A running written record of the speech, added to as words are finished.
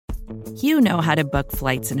You know how to book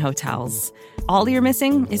flights and hotels. All you're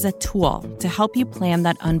missing is a tool to help you plan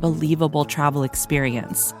that unbelievable travel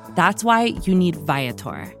experience. That's why you need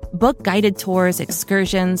Viator. Book guided tours,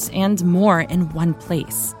 excursions, and more in one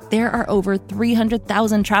place. There are over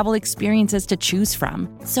 300,000 travel experiences to choose from,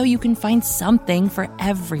 so you can find something for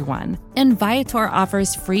everyone. And Viator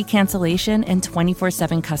offers free cancellation and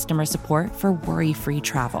 24/7 customer support for worry-free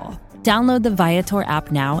travel. Download the Viator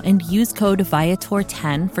app now and use code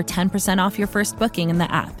Viator10 for 10% off your first booking in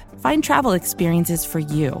the app. Find travel experiences for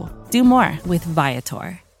you. Do more with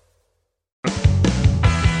Viator.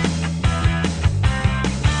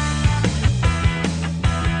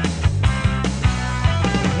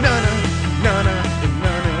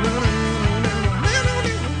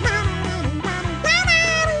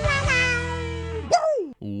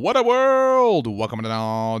 Whaddup World! Welcome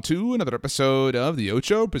to another episode of the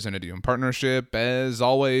Ocho, presented to you in partnership, as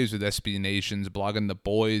always, with SB Nation's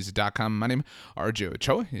bloggingtheboys.com. My name is RJ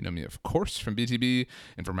Ochoa. You know me, of course, from BTB,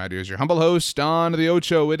 and from right here as your humble host on the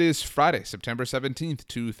Ocho. It is Friday, September 17th,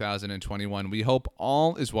 2021. We hope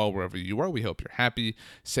all is well wherever you are. We hope you're happy,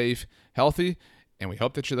 safe, healthy, and we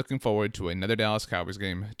hope that you're looking forward to another Dallas Cowboys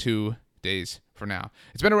game 2 days from now.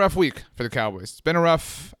 It's been a rough week for the Cowboys. It's been a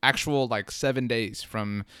rough 7 days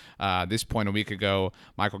from this point a week ago.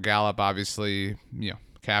 Michael Gallup, obviously,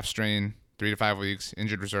 calf strain, 3 to 5 weeks,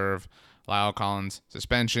 injured reserve. Lyle Collins,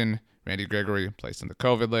 suspension. Randy Gregory placed on the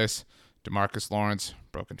COVID list. DeMarcus Lawrence,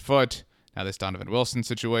 broken foot. Now this Donovan Wilson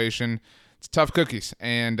situation. It's tough cookies.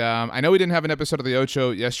 And I know we didn't have an episode of the Ocho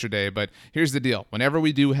yesterday, but here's the deal. Whenever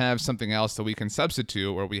we do have something else that we can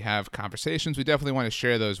substitute or we have conversations, we definitely want to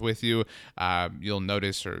share those with you. You'll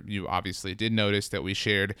notice, or you obviously did notice, that we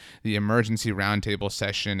shared the emergency roundtable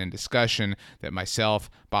session and discussion that myself,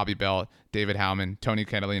 Bobby Belt, David Howman, Tony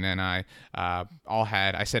Catalina, and I all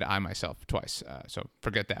had. I said I myself twice, so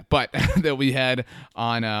forget that. But that we had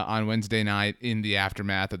on Wednesday night in the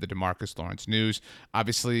aftermath of the DeMarcus Lawrence news.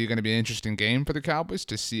 Obviously, going to be an interesting game for the Cowboys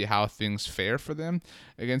to see how things fare for them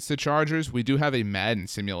against the Chargers. We do have a Madden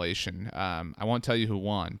simulation. I won't tell you who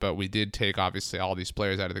won, but we did take, obviously, all these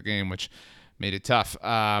players out of the game, which made it tough.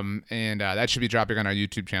 And that should be dropping on our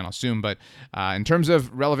YouTube channel soon. But in terms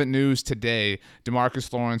of relevant news today,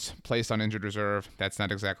 DeMarcus Lawrence placed on injured reserve. That's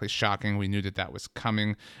not exactly shocking. We knew that was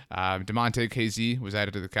coming. DeMonte KZ was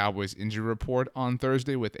added to the Cowboys injury report on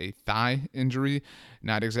Thursday with a thigh injury.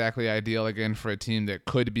 Not exactly ideal, again, for a team that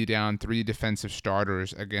could be down 3 defensive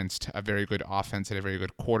starters against a very good offense and a very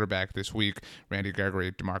good quarterback this week. Randy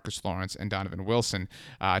Gregory, DeMarcus Lawrence, and Donovan Wilson.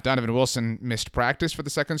 Donovan Wilson missed practice for the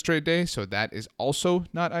second straight day, so that is also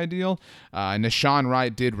not ideal. Nashawn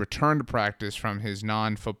Wright did return to practice from his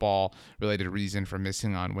non-football related reason for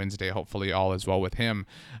missing on Wednesday. Hopefully all is well with him.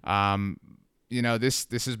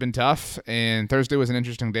 This has been tough, and Thursday was an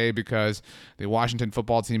interesting day because the Washington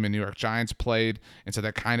football team and New York Giants played, and so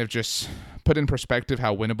that kind of just put in perspective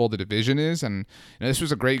how winnable the division is. And this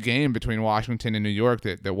was a great game between Washington and New York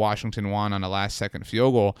that Washington won on a last-second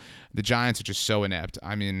field goal. The Giants are just so inept.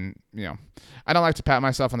 I mean, I don't like to pat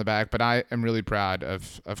myself on the back, but I am really proud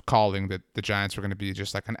of calling that the Giants were going to be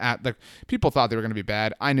just like people thought they were going to be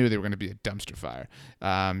bad. I knew they were going to be a dumpster fire.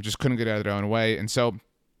 Just couldn't get out of their own way, and so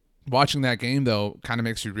watching that game, though, kind of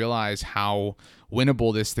makes you realize how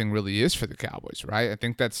winnable this thing really is for the Cowboys, right? I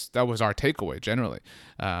think that was our takeaway generally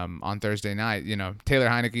on Thursday night. Taylor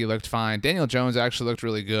Heineke looked fine. Daniel Jones actually looked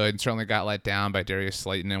really good. Certainly got let down by Darius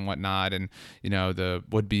Slayton and whatnot, and the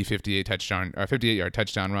would-be 58-yard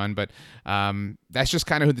touchdown run. But that's just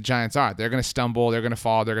kind of who the Giants are. They're going to stumble. They're going to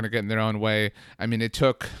fall. They're going to get in their own way. I mean, it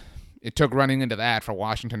took running into that for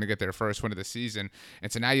Washington to get their first win of the season.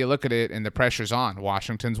 And so now you look at it and the pressure's on.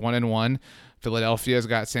 Washington's 1-1. Philadelphia's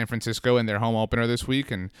got San Francisco in their home opener this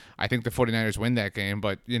week, and I think the 49ers win that game.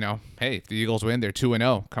 But, hey, if the Eagles win, they're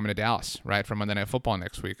 2-0 coming to Dallas, right, for Monday Night Football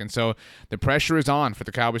next week. And so the pressure is on for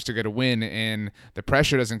the Cowboys to get a win, and the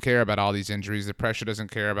pressure doesn't care about all these injuries. The pressure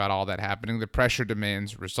doesn't care about all that happening. The pressure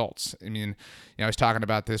demands results. I mean, I was talking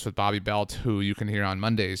about this with Bobby Belt, who you can hear on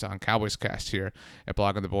Mondays on Cowboys Cast here at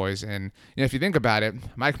Blogging the Boys. And, if you think about it,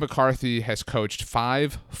 Mike McCarthy has coached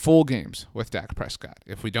 5 full games with Dak Prescott,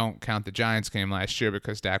 if we don't count the Giants game last year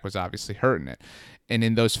because Dak was obviously hurting it. And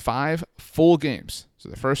in those 5 full games, so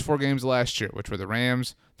the first 4 games last year, which were the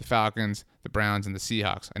Rams, the Falcons, the Browns, and the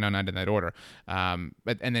Seahawks. I know not in that order. And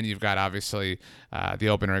then you've got, obviously, the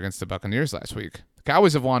opener against the Buccaneers last week. The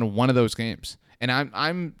Cowboys have won one of those games. And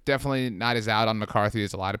I'm definitely not as out on McCarthy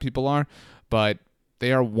as a lot of people are, but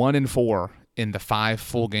they are 1-4 in the 5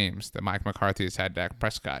 full games that Mike McCarthy has had Dak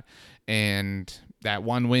Prescott. And that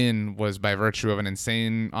one win was by virtue of an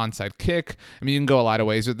insane onside kick. I mean, you can go a lot of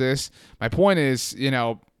ways with this. My point is,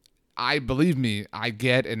 I believe me, I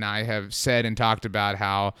get, and I have said and talked about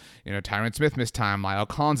how, Tyron Smith missed time, Lyle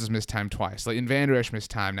Collins has missed time twice, Leighton Vander Esch missed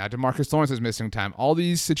time, now DeMarcus Lawrence is missing time. All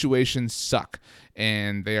these situations suck,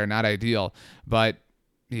 and they are not ideal, but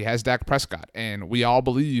he has Dak Prescott, and we all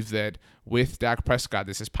believe that with Dak Prescott,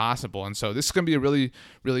 this is possible. And so this is going to be a really,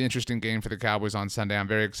 really interesting game for the Cowboys on Sunday. I'm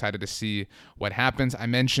very excited to see what happens. I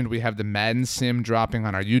mentioned we have the Madden Sim dropping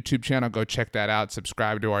on our YouTube channel. Go check that out.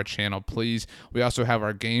 Subscribe to our channel, please. We also have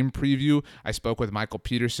our game preview. I spoke with Michael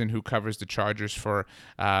Peterson, who covers the Chargers for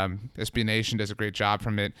SB Nation, does a great job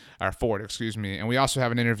for it. And we also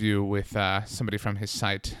have an interview with somebody from his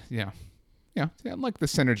site, like the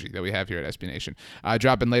synergy that we have here at SB Nation.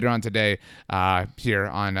 Dropping later on today here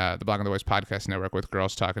on the Blogging the Boys podcast network with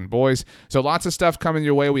Girls Talking Boys. So lots of stuff coming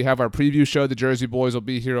your way. We have our preview show. The Jersey Boys will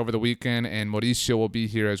be here over the weekend, and Mauricio will be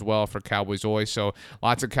here as well for Cowboys Oi. So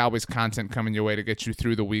lots of Cowboys content coming your way to get you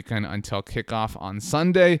through the weekend until kickoff on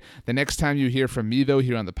Sunday. The next time you hear from me, though,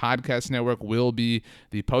 here on the podcast network will be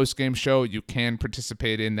the post-game show. You can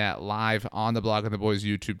participate in that live on the Blogging the Boys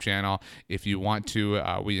YouTube channel if you want to.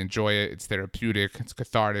 We enjoy it. It's therapeutic. It's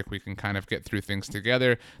cathartic. We can kind of get through things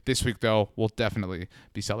together. This week, though, we'll definitely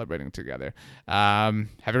be celebrating together. Have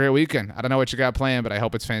a great weekend. I don't know what you got planned, but I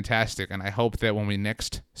hope it's fantastic, and I hope that when we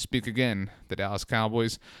next speak again, the Dallas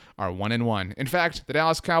Cowboys are 1-1. In fact, the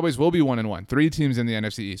Dallas Cowboys will be 1-1. 3 teams in the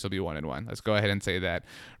NFC East will be 1-1. Let's go ahead and say that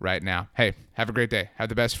right now. Hey, have a great day. Have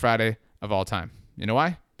the best Friday of all time. You know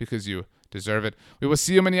why? Because you deserve it. We will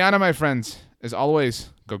see you mañana, my friends. As always,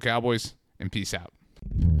 go Cowboys, and peace out.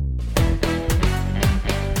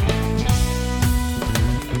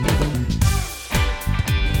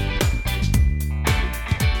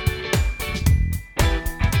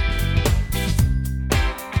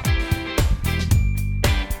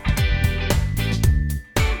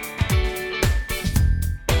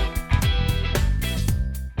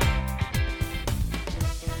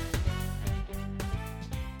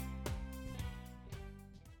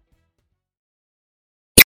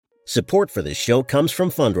 Support for this show comes from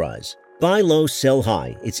Fundrise. Buy low, sell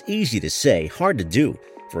high. It's easy to say, hard to do.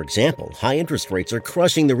 For example, high interest rates are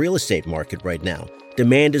crushing the real estate market right now.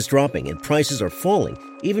 Demand is dropping and prices are falling,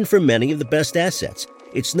 even for many of the best assets.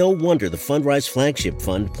 It's no wonder the Fundrise Flagship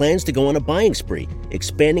Fund plans to go on a buying spree,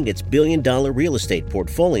 expanding its billion-dollar real estate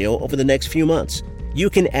portfolio over the next few months. You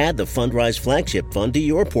can add the Fundrise Flagship Fund to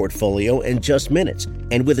your portfolio in just minutes,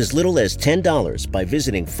 and with as little as $10 by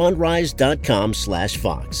visiting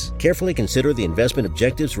fundrise.com/Fox. Carefully consider the investment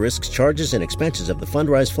objectives, risks, charges, and expenses of the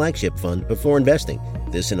Fundrise Flagship Fund before investing.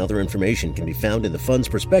 This and other information can be found in the fund's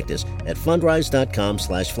prospectus at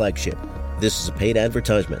fundrise.com/flagship. This is a paid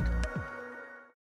advertisement.